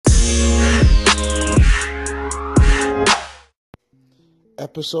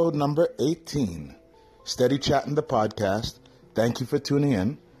episode number 18. Steady Chatting the podcast. Thank you for tuning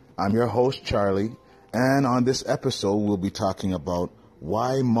in. I'm your host, Charlie, and on this episode, we'll be talking about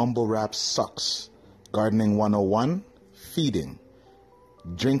why mumble rap sucks, gardening 101, feeding,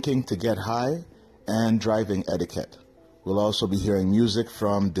 drinking to get high, and driving etiquette. We'll also be hearing music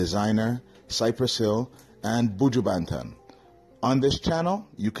from Designer, Cypress Hill, and Buju Banton. On this channel,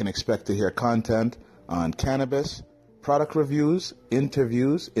 you can expect to hear content on cannabis, product reviews,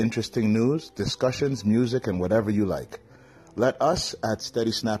 interviews, interesting news, discussions, music, and whatever you like. Let us at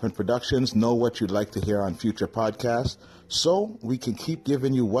Steady Snapping Productions know what you'd like to hear on future podcasts so we can keep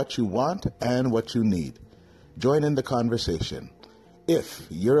giving you what you want and what you need. Join in the conversation. If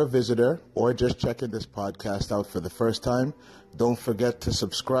you're a visitor or just checking this podcast out for the first time, don't forget to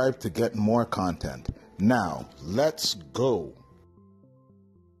subscribe to get more content. Now, let's go.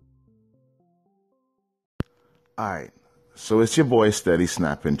 Alright, so it's your boy Steady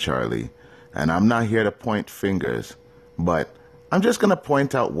Snapping Charlie, and I'm not here to point fingers, but I'm just going to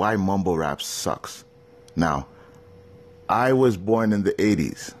point out why mumble rap sucks. Now, I was born in the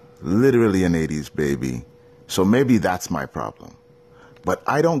 80s, literally an 80s baby, so maybe that's my problem. But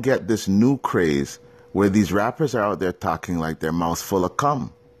I don't get this new craze where these rappers are out there talking like their mouths full of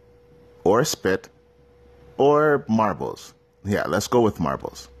cum, or spit, or marbles. Yeah, let's go with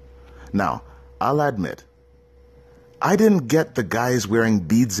marbles. Now, I'll admit, I didn't get the guys wearing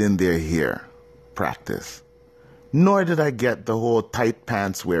beads in their hair practice, nor did I get the whole tight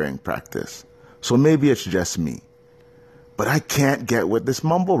pants wearing practice. So maybe it's just me. But I can't get with this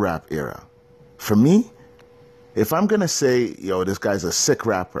mumble rap era. For me, if I'm going to say, yo, this guy's a sick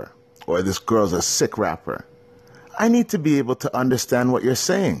rapper, or this girl's a sick rapper, I need to be able to understand what you're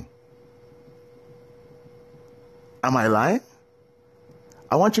saying. Am I lying?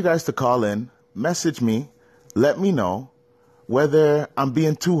 I want you guys to call in, message me, let me know whether I'm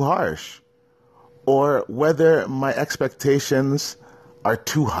being too harsh or whether my expectations are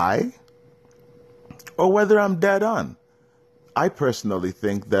too high or whether I'm dead on. I personally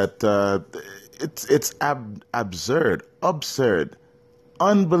think that it's absurd,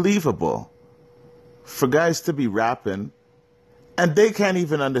 unbelievable for guys to be rapping and they can't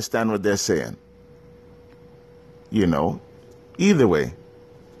even understand what they're saying. You know, either way.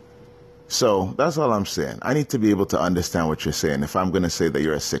 So that's all I'm saying. I need to be able to understand what you're saying if I'm going to say that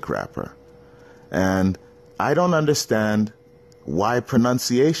you're a sick rapper. And I don't understand why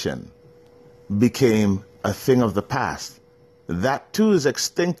pronunciation became a thing of the past. That too is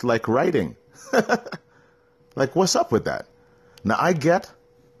extinct like writing. Like, what's up with that? Now, I get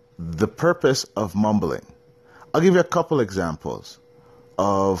the purpose of mumbling. I'll give you a couple examples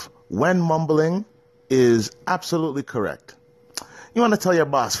of when mumbling is absolutely correct. You want to tell your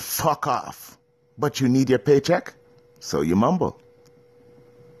boss, fuck off, but you need your paycheck, so you mumble.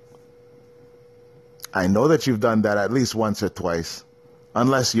 I know that you've done that at least once or twice,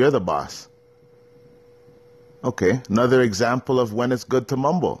 unless you're the boss. Okay, another example of when it's good to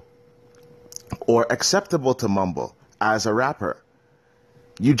mumble, or acceptable to mumble as a rapper.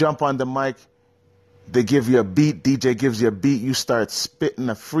 You jump on the mic, they give you a beat, DJ gives you a beat, you start spitting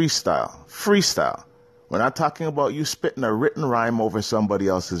a freestyle. Freestyle. We're not talking about you spitting a written rhyme over somebody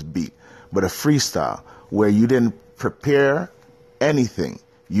else's beat, but a freestyle where you didn't prepare anything.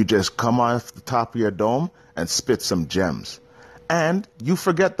 You just come off the top of your dome and spit some gems. And you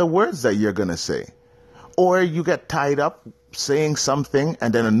forget the words that you're going to say. Or you get tied up saying something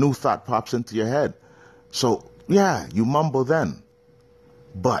and then a new thought pops into your head. So, yeah, you mumble then.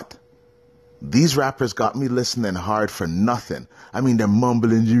 But these rappers got me listening hard for nothing. I mean, they're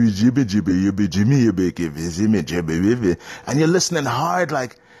mumbling, and you're listening hard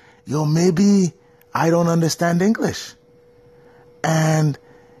like, yo, maybe I don't understand English. And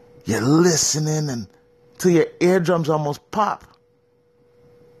you're listening until your eardrums almost pop.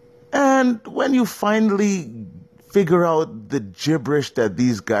 And when you finally figure out the gibberish that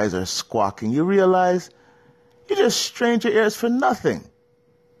these guys are squawking, you realize you just strained your ears for nothing.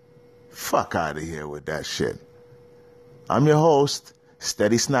 Fuck out of here with that shit. I'm your host,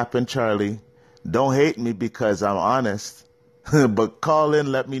 Steady Snapping Charlie. Don't hate me because I'm honest, but call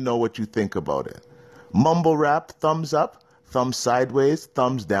in, let me know what you think about it. Mumble rap, thumbs up, thumbs sideways,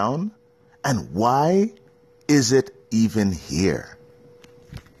 thumbs down. And why is it even here?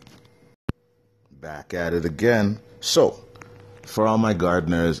 Back at it again. So, for all my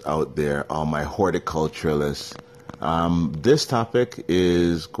gardeners out there, all my horticulturalists, this topic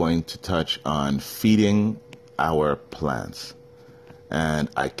is going to touch on feeding our plants. And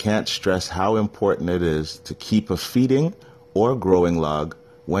I can't stress how important it is to keep a feeding or growing log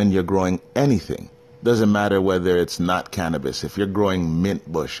when you're growing anything, Doesn't matter whether it's not cannabis. If you're growing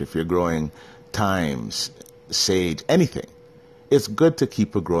mint bush, if you're growing thyme, sage, anything, it's good to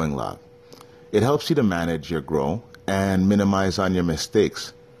keep a growing log. It helps you to manage your grow and minimize on your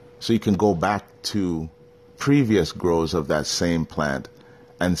mistakes. So you can go back to previous grows of that same plant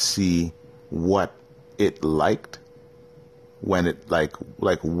and see what it liked when it like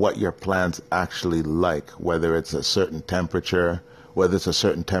what your plants actually like, whether it's a certain temperature, whether it's a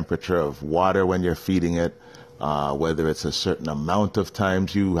certain temperature of water when you're feeding it, whether it's a certain amount of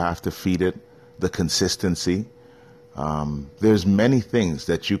times you have to feed it, the consistency. There's many things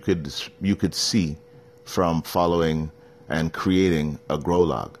that you could see from following and creating a grow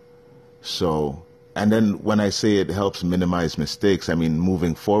log. So, and then when I say it helps minimize mistakes, I mean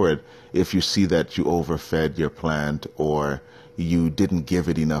moving forward, if you see that you overfed your plant or you didn't give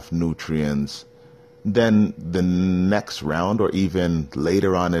it enough nutrients, then the next round or even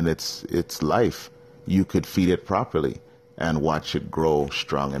later on in its life, you could feed it properly and watch it grow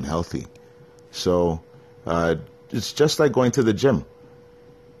strong and healthy. So it's just like going to the gym.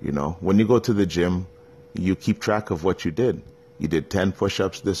 You know, when you go to the gym, you keep track of what you did. You did 10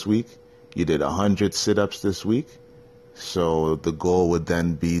 push-ups this week. You did 100 sit-ups this week. So the goal would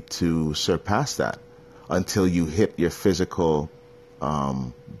then be to surpass that until you hit your physical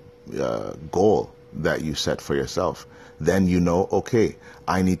goal that you set for yourself. Then you know, okay,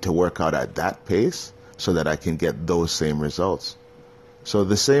 I need to work out at that pace so that I can get those same results. So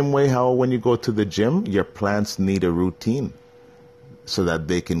the same way how when you go to the gym, your plants need a routine so that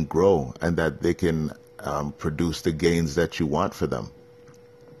they can grow and that they can produce the gains that you want for them.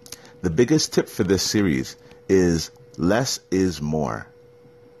 The biggest tip for this series is less is more.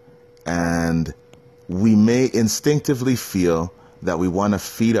 And we may instinctively feel that we want to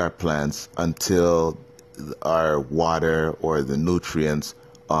feed our plants until our water or the nutrients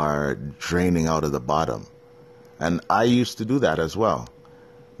are draining out of the bottom. And I used to do that as well.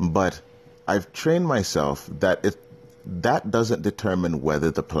 But I've trained myself that that doesn't determine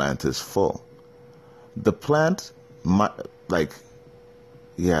whether the plant is full. The plant,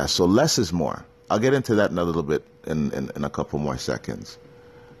 so less is more. I'll get into that in a little bit in a couple more seconds.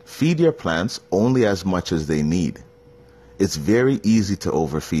 Feed your plants only as much as they need. It's very easy to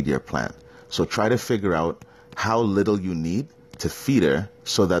overfeed your plant. So try to figure out how little you need to feed her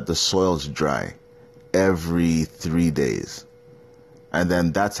so that the soil's dry every 3 days. And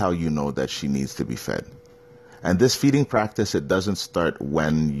then that's how you know that she needs to be fed. And this feeding practice, it doesn't start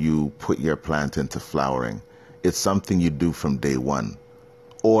when you put your plant into flowering. It's something you do from day one,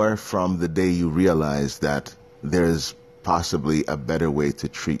 or from the day you realize that there's possibly a better way to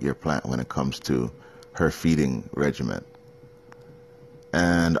treat your plant when it comes to her feeding regimen.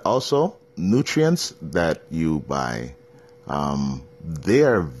 And also, nutrients that you buy, they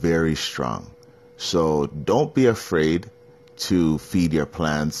are very strong. So don't be afraid to feed your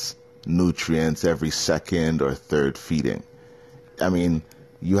plants nutrients every second or third feeding. I mean,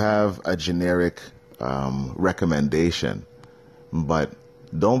 you have a generic recommendation, but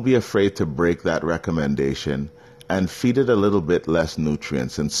don't be afraid to break that recommendation and feed it a little bit less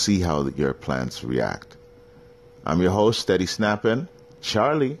nutrients and see how your plants react. I'm your host, Steady Snappin',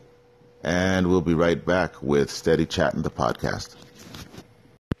 Charlie, and we'll be right back with Steady Chatting, the podcast.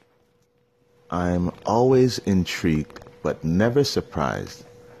 I'm always intrigued but never surprised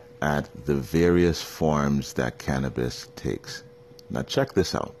at the various forms that cannabis takes. Now check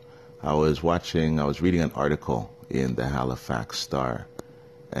this out. I was reading an article in the Halifax Star,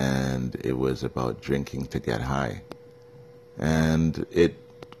 and it was about drinking to get high. And it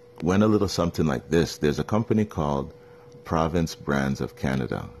went a little something like this. There's a company called Province Brands of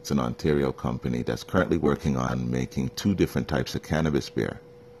Canada. It's an Ontario company that's currently working on making 2 different types of cannabis beer.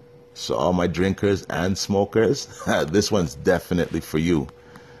 So all my drinkers and smokers, this one's definitely for you.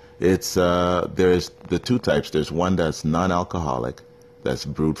 There's the 2 types. There's one that's non-alcoholic, that's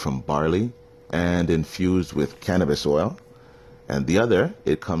brewed from barley and infused with cannabis oil. And the other,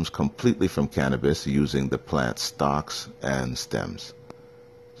 it comes completely from cannabis using the plant stalks and stems.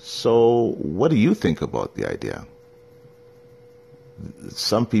 So what do you think about the idea?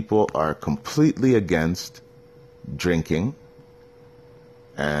 Some people are completely against drinking,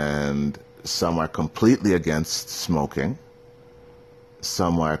 and some are completely against smoking.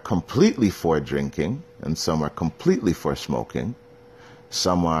 Some are completely for drinking, and some are completely for smoking.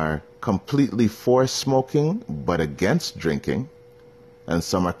 Some are completely for smoking, but against drinking. And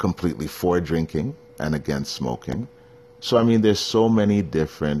some are completely for drinking and against smoking. So, I mean, there's so many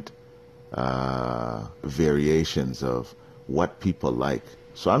different variations of what people like.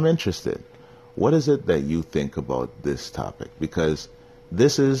 So I'm interested. What is it that you think about this topic? Because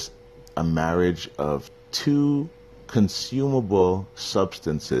this is a marriage of two consumable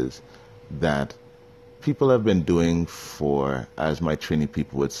substances that people have been doing for, as my Trini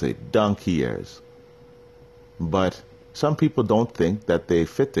people would say, donkey years. But some people don't think that they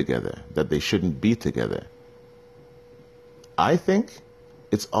fit together, that they shouldn't be together. I think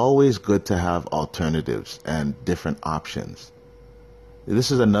it's always good to have alternatives and different options.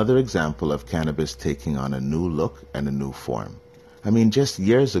 This is another example of cannabis taking on a new look and a new form. I mean, just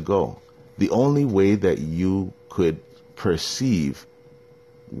years ago, the only way that you could perceive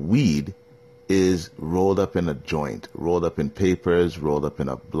weed is rolled up in a joint, rolled up in papers, rolled up in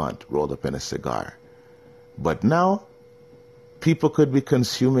a blunt, rolled up in a cigar. But now, people could be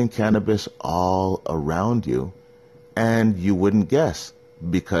consuming cannabis all around you, and you wouldn't guess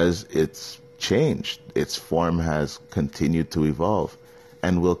because it's changed. Its form has continued to evolve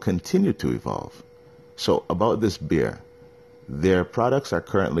and will continue to evolve. So about this beer, their products are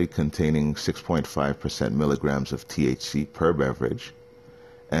currently containing 6.5% milligrams of THC per beverage.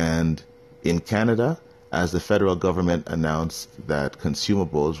 And in Canada, as the federal government announced that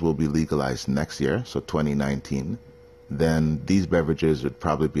consumables will be legalized next year, so 2019, then these beverages would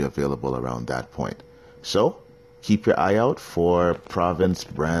probably be available around that point. So keep your eye out for province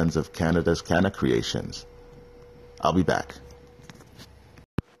brands of Canada's Canna Creations. I'll be back.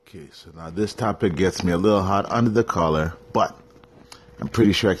 Okay, so now this topic gets me a little hot under the collar, but I'm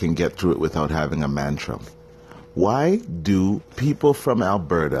pretty sure I can get through it without having a mantra. Why do people from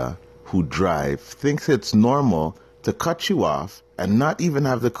Alberta who drive think it's normal to cut you off and not even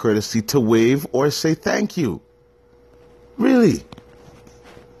have the courtesy to wave or say thank you? Really?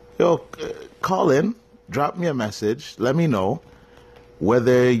 Yo, call in, drop me a message, let me know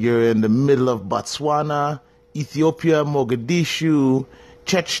whether you're in the middle of Botswana, Ethiopia, Mogadishu,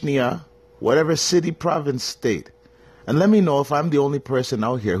 Chechnya, whatever city, province, state. And let me know if I'm the only person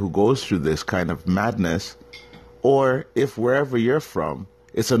out here who goes through this kind of madness, or if wherever you're from,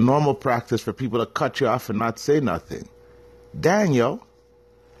 it's a normal practice for people to cut you off and not say nothing. Dang, yo.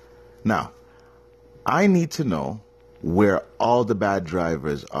 Now, I need to know where all the bad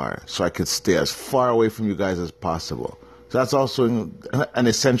drivers are so I could stay as far away from you guys as possible. So that's also an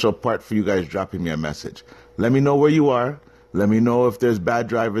essential part for you guys dropping me a message. Let me know where you are. Let me know if there's bad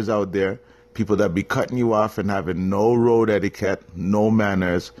drivers out there, people that be cutting you off and having no road etiquette, no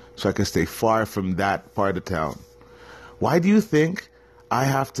manners, so I can stay far from that part of town. Why do you think I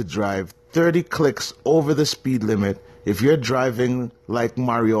have to drive 30 clicks over the speed limit if you're driving like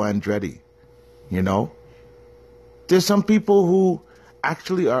Mario Andretti? You know? There's some people who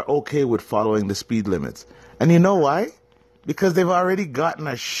actually are okay with following the speed limits. And you know why? Because they've already gotten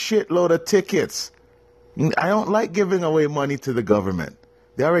a shitload of tickets. I don't like giving away money to the government.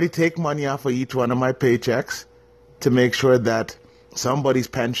 They already take money off of each one of my paychecks to make sure that somebody's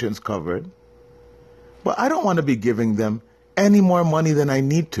pension's covered. But I don't want to be giving them any more money than I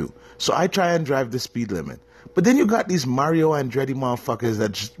need to. So I try and drive the speed limit. But then you got these Mario Andretti motherfuckers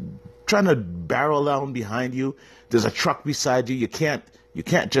that just trying to barrel down behind you. There's a truck beside you. You can't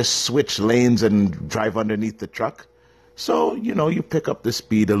just switch lanes and drive underneath the truck. So, you pick up the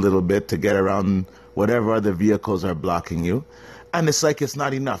speed a little bit to get around whatever other vehicles are blocking you. And it's like it's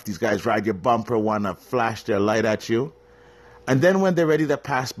not enough. These guys ride your bumper, want to flash their light at you. And then when they're ready to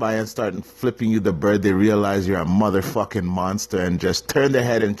pass by and start flipping you the bird, they realize you're a motherfucking monster and just turn their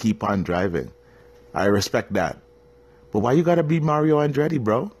head and keep on driving. I respect that. But why you gotta be Mario Andretti,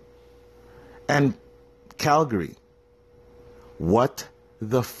 bro? And Calgary, what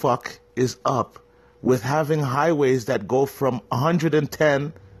the fuck is up with having highways that go from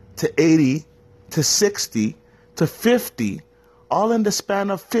 110 to 80 to 60 to 50, all in the span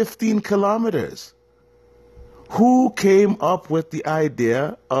of 15 kilometers? Who came up with the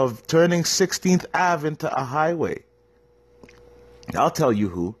idea of turning 16th Ave into a highway? I'll tell you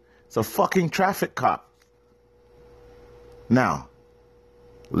who. It's a fucking traffic cop. Now,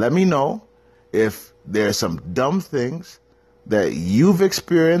 let me know if there's some dumb things that you've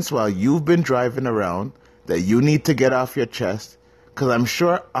experienced while you've been driving around that you need to get off your chest, because I'm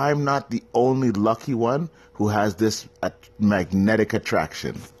sure I'm not the only lucky one who has this magnetic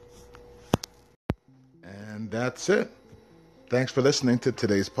attraction. And that's it. Thanks for listening to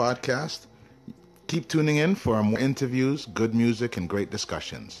today's podcast. Keep tuning in for more interviews, good music, and great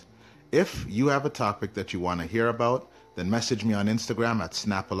discussions. If you have a topic that you want to hear about, then message me on Instagram at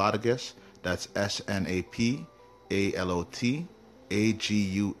Snapalotagus. That's SNAPALOTAGUS,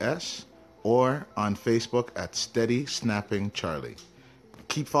 or on Facebook at Steady Snapping Charlie.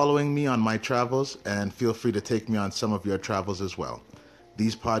 Keep following me on my travels, and feel free to take me on some of your travels as well.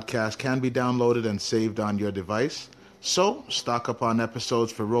 These podcasts can be downloaded and saved on your device So, stock up on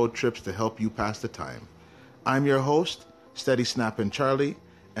episodes for road trips to help you pass the time. I'm your host, Steady Snappin' Charlie,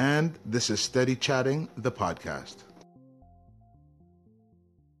 and this is Steady Chatting, the podcast.